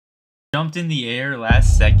jumped in the air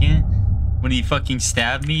last second when he fucking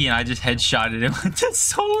stabbed me, and I just headshotted him with the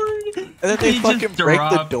sword. And then they fucking break the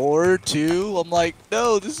dropped. door too. I'm like,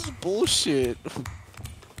 no, this is bullshit.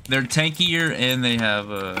 They're tankier and they have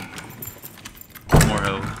more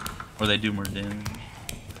health, or they do more damage.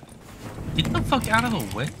 Get the fuck out of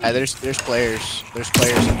the way. There's players. There's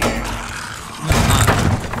players in here.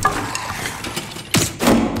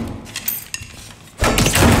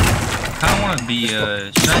 I don't want to be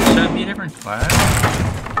should I be a different class?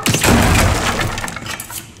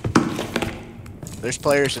 There's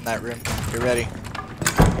players in that room. Get ready.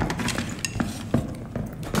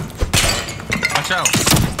 Watch out.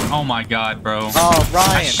 Oh my god, bro. Oh,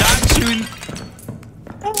 Ryan. I shot you in...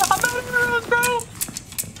 Oh, how many rounds, bro?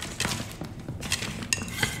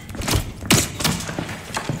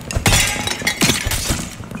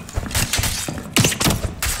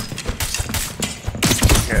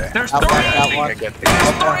 Okay. There's Out three! one, out one.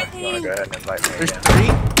 You wanna go ahead and invite me There's again?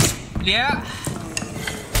 3? Yeah.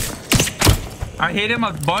 I hit him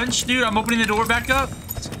a bunch, dude. I'm opening the door back up.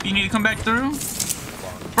 You need to come back through.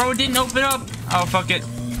 Bro, it didn't open up. Oh, fuck it.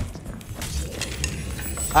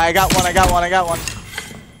 I got one.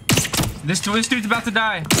 This dude's about to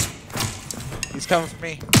die. He's coming for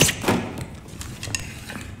me.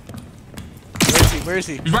 Where is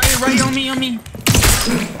he? He's right on me.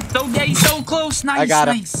 So dead, he's so close. Nice, I got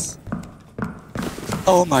him. nice.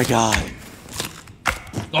 Oh my god.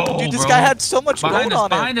 Oh, Dude, this bro. guy had so much behind gold us, on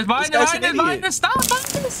behind him. us, behind us. Stop,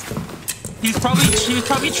 behind us. He was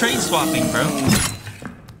probably trade swapping, bro.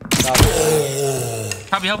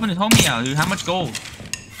 Probably helping his homie out, dude. How much gold?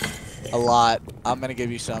 A lot. I'm gonna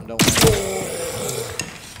give you some, don't worry.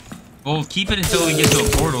 Well, keep it until we get to a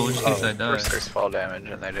portal, just in case I die. First there's fall damage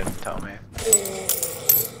and they didn't tell me.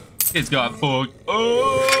 It's got fucked.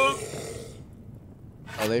 Oh,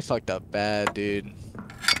 They fucked up bad, dude.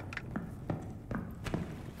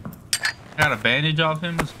 got a bandage off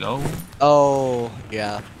him. Let's go. Oh,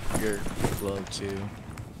 yeah. You're low too.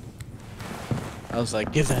 I was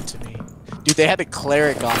like, give that to me. Dude, they had a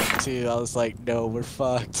cleric on him too. I was like, no, we're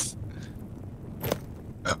fucked.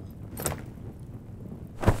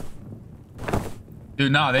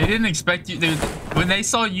 Dude, nah, they didn't expect you. Dude, when they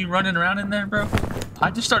saw you running around in there, bro, I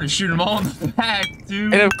just started shooting them all in the back,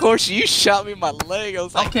 dude. And of course, you shot me in my leg. I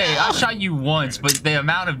was like, Okay, I shot you once, but the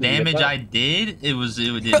amount of damage I did, it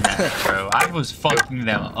didn't matter, bro. I was fucking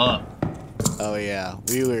them up. oh yeah,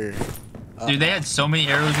 we were. Dude, they had so many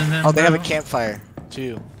arrows in them. Oh, they have a bro. campfire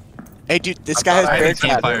too. Hey, dude, this guy has I have a bear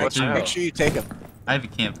trap. campfire, too. Make sure you take him. I have a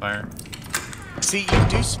campfire. See, you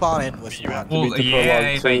do spawn in with one. Well, the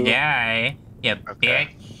yeah, prologue but too. yeah,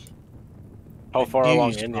 bitch. How far You along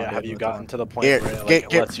used in to yet? not Have be you able to gotten talk. to the point Here, where it, like,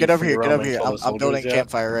 get lets you over here. free Get roam over here. and kill the I'm building a soldiers yet?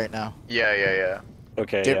 campfire right now. Yeah.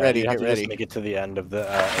 Okay, Get yeah, ready, you have get to ready. just make it to the end of the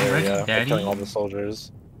ready, area, Daddy? killing all the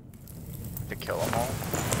soldiers. To kill them all?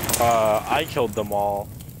 I killed them all.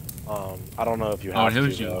 I don't know if you Oh, have it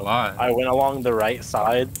was to, you though. live. I went along the right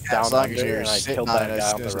side, down As long as under, you're and I sitting killed on that it guy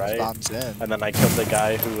as on soon the as it right, spawns in. and then I killed the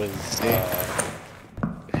guy who was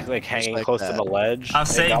like hanging like close that. to the ledge. I'll and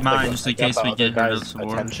save got mine just in I got case the we other get rid of guy's some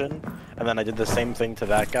more. attention, and then I did the same thing to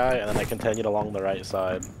that guy, and then I continued along the right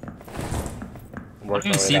side. I don't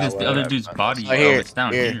even see this the other dude's body. Oh, here, It's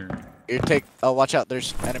down here. here. Oh, watch out.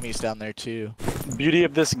 There's enemies down there too. Beauty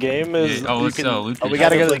of this game is Yeah, oh, you let's can, loot Oh, we this.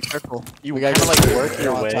 gotta go to like, the circle. you We kind gotta of go like to the work your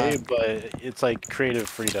circle all the way, time. but it's like creative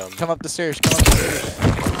freedom. Come up the stairs. Come up the stairs.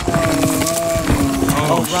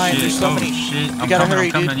 Oh, Ryan, shit. there's so Oh, many. shit. I'm gotta coming, hurry,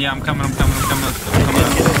 I'm coming. dude. Yeah, I'm coming. Let's go, You come on.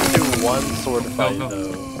 can get into one sword fight go.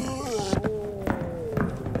 though,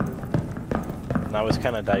 and that was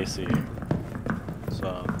kind of dicey.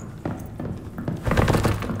 So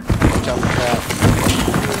Jump trap.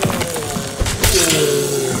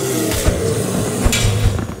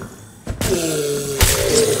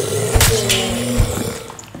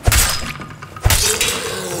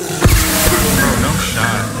 Bro, no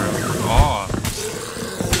shot, bro. You're off.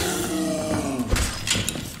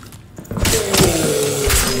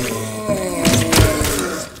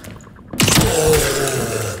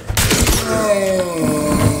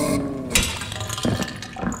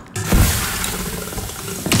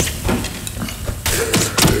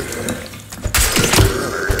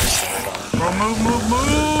 Bro,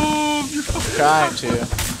 move! You're fucking Trying to.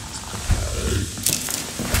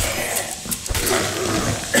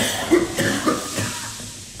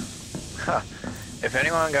 If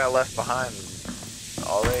anyone got left behind,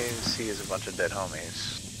 all they see is a bunch of dead homies.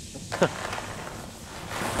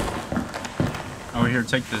 Oh, here,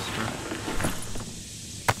 take this, bro.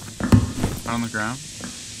 On the ground.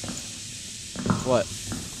 What?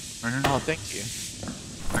 Right here. Oh, thank you.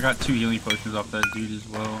 I got 2 healing potions off that dude as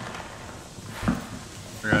well.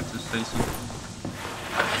 Forgot to say something.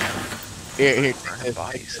 Here. Burning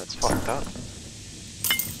bodies, that's fucked up.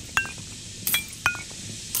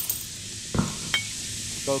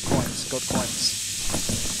 Gold coins.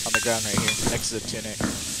 On the ground right here, next to the tunic.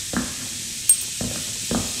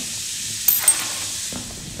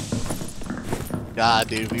 God,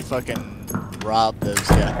 dude, we fucking robbed those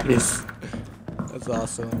guys. That's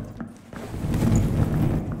awesome.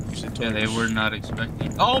 Yeah, they were not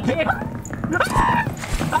expecting. Oh, pig!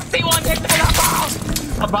 I see one thing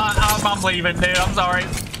I'm leaving, dude. I'm sorry.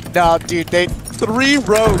 No, dude, they 3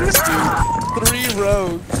 rogues, dude. 3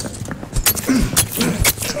 rogues.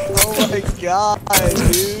 Oh my god,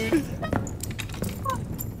 dude.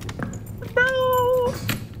 Bro,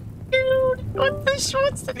 dude,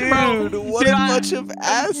 what's the Dude, what a bunch of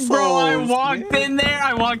assholes. Bro, I walked in there.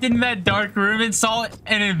 I walked into that dark room and saw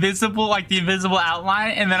an invisible, like the invisible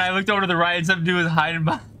outline, and then I looked over to the right and some dude was hiding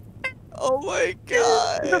behind. Oh my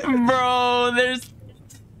god. Bro, there's.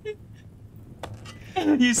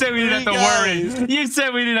 You said we didn't have to worry. You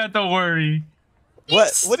said we didn't have to worry.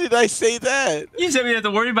 What? What did I say that? You said we didn't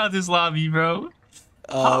have to worry about this lobby, bro.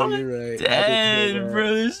 Oh, you're right. Dead,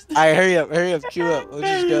 bro. Alright, hurry up, queue up. Let's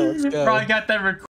just go, let's go. Bro, I got that record.